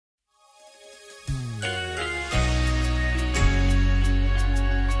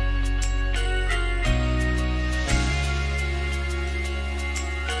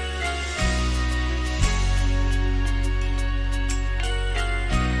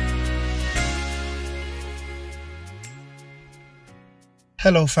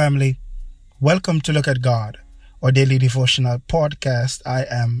Hello, family. Welcome to Look at God, our daily devotional podcast. I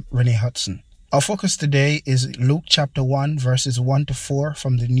am Renee Hudson. Our focus today is Luke chapter 1, verses 1 to 4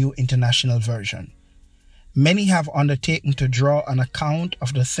 from the New International Version. Many have undertaken to draw an account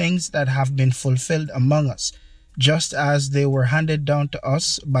of the things that have been fulfilled among us, just as they were handed down to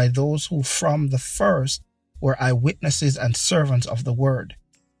us by those who from the first were eyewitnesses and servants of the word.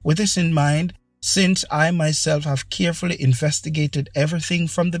 With this in mind, since I myself have carefully investigated everything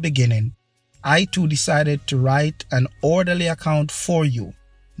from the beginning, I too decided to write an orderly account for you,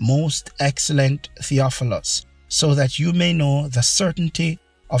 most excellent Theophilus, so that you may know the certainty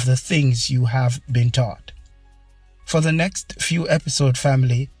of the things you have been taught. For the next few episodes,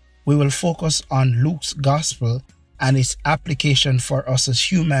 family, we will focus on Luke's gospel and its application for us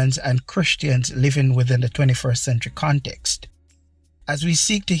as humans and Christians living within the 21st century context. As we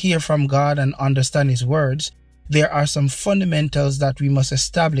seek to hear from God and understand His words, there are some fundamentals that we must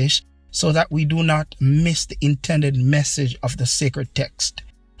establish so that we do not miss the intended message of the sacred text.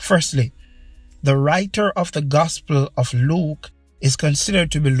 Firstly, the writer of the Gospel of Luke is considered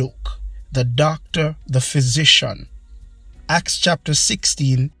to be Luke, the doctor, the physician. Acts chapter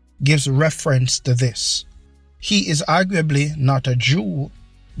 16 gives reference to this. He is arguably not a Jew,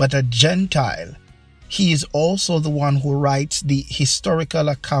 but a Gentile. He is also the one who writes the historical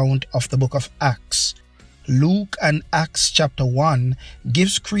account of the book of Acts. Luke and Acts chapter 1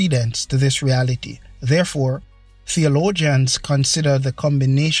 gives credence to this reality. Therefore, theologians consider the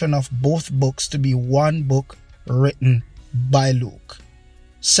combination of both books to be one book written by Luke.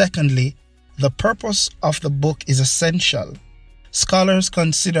 Secondly, the purpose of the book is essential. Scholars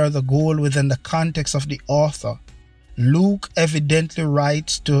consider the goal within the context of the author. Luke evidently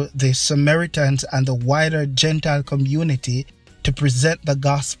writes to the Samaritans and the wider Gentile community to present the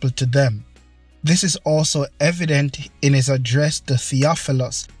gospel to them. This is also evident in his address to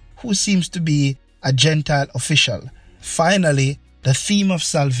Theophilus, who seems to be a Gentile official. Finally, the theme of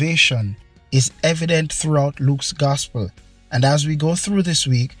salvation is evident throughout Luke's gospel, and as we go through this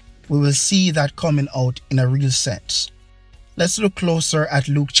week, we will see that coming out in a real sense. Let's look closer at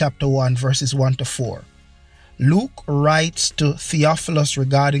Luke chapter 1, verses 1 to 4. Luke writes to Theophilus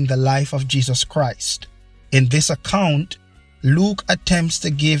regarding the life of Jesus Christ. In this account, Luke attempts to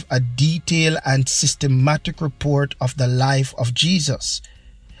give a detailed and systematic report of the life of Jesus.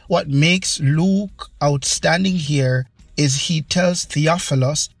 What makes Luke outstanding here is he tells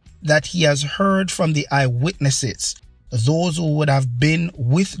Theophilus that he has heard from the eyewitnesses, those who would have been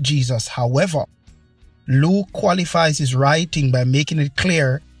with Jesus. However, Luke qualifies his writing by making it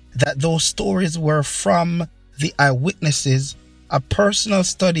clear that those stories were from the eyewitnesses. A personal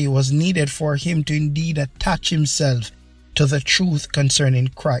study was needed for him to indeed attach himself to the truth concerning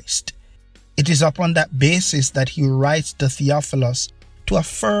Christ. It is upon that basis that he writes to Theophilus to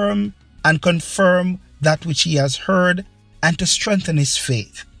affirm and confirm that which he has heard and to strengthen his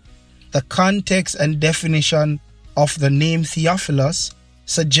faith. The context and definition of the name Theophilus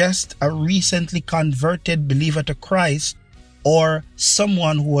suggests a recently converted believer to Christ or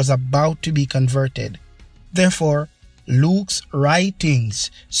someone who was about to be converted. Therefore, Luke's writings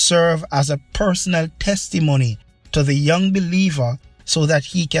serve as a personal testimony to the young believer so that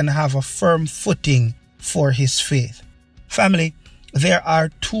he can have a firm footing for his faith. Family, there are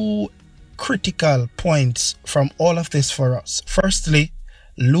two critical points from all of this for us. Firstly,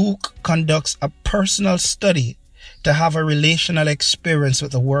 Luke conducts a personal study to have a relational experience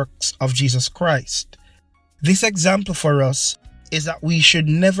with the works of Jesus Christ. This example for us is that we should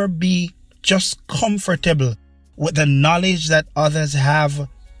never be just comfortable with the knowledge that others have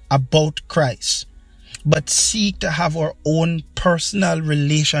about Christ, but seek to have our own personal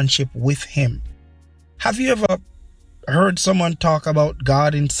relationship with Him. Have you ever heard someone talk about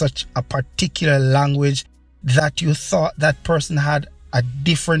God in such a particular language that you thought that person had a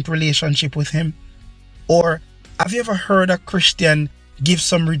different relationship with Him? Or have you ever heard a Christian give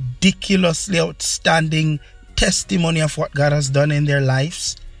some ridiculously outstanding testimony of what God has done in their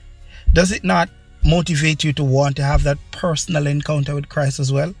lives? Does it not motivate you to want to have that personal encounter with Christ as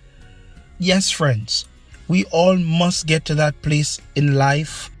well? Yes, friends, we all must get to that place in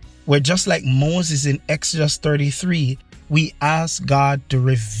life where, just like Moses in Exodus 33, we ask God to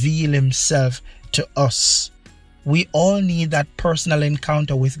reveal Himself to us. We all need that personal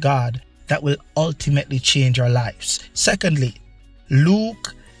encounter with God that will ultimately change our lives. Secondly,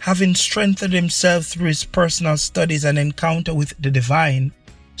 Luke, having strengthened himself through his personal studies and encounter with the divine,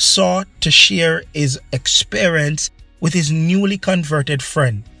 sought to share his experience with his newly converted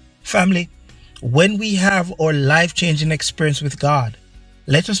friend. Family, when we have our life-changing experience with God,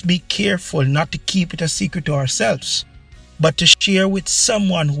 let us be careful not to keep it a secret to ourselves, but to share with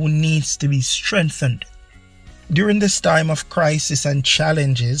someone who needs to be strengthened. During this time of crisis and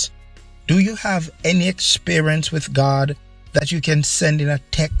challenges, do you have any experience with God that you can send in a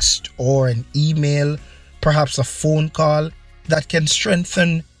text or an email, perhaps a phone call, that can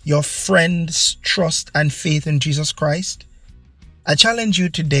strengthen your friend's trust and faith in Jesus Christ? I challenge you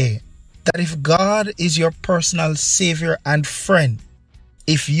today that if God is your personal Savior and friend,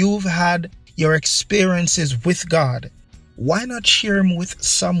 if you've had your experiences with God, why not share Him with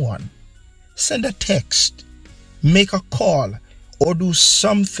someone? Send a text, make a call, or do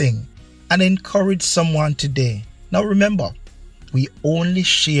something and encourage someone today. Now remember, we only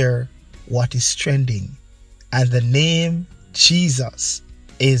share what is trending, and the name Jesus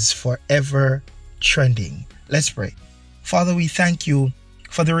is forever trending. Let's pray. Father, we thank you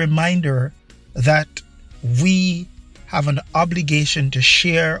for the reminder that we have an obligation to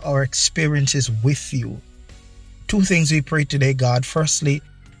share our experiences with you. Two things we pray today, God. Firstly,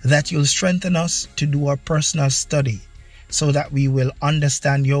 that you'll strengthen us to do our personal study so that we will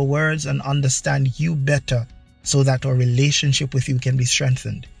understand your words and understand you better, so that our relationship with you can be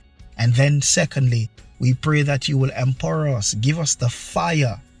strengthened. And then secondly, we pray that you will empower us, give us the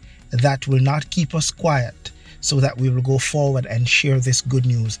fire that will not keep us quiet, so that we will go forward and share this good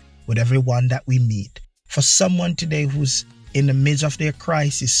news with everyone that we meet. For someone today who's in the midst of their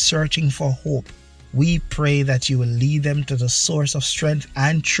crisis, searching for hope, we pray that you will lead them to the source of strength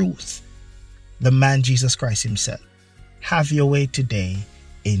and truth, the man Jesus Christ himself. Have your way today.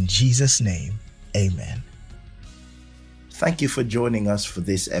 In Jesus' name, amen. Thank you for joining us for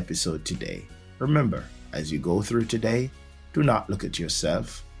this episode today. Remember, as you go through today, do not look at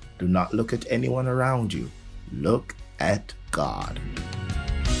yourself. Do not look at anyone around you. Look at God.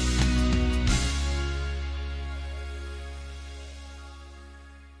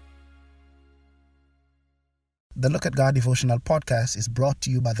 The Look at God devotional podcast is brought to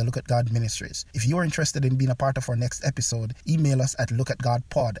you by the Look at God Ministries. If you are interested in being a part of our next episode, email us at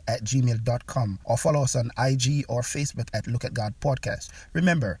lookatgodpod@gmail.com or follow us on IG or Facebook at Look at God Podcast.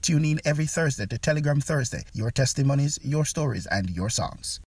 Remember, tune in every Thursday to Telegram Thursday, your testimonies, your stories, and your songs.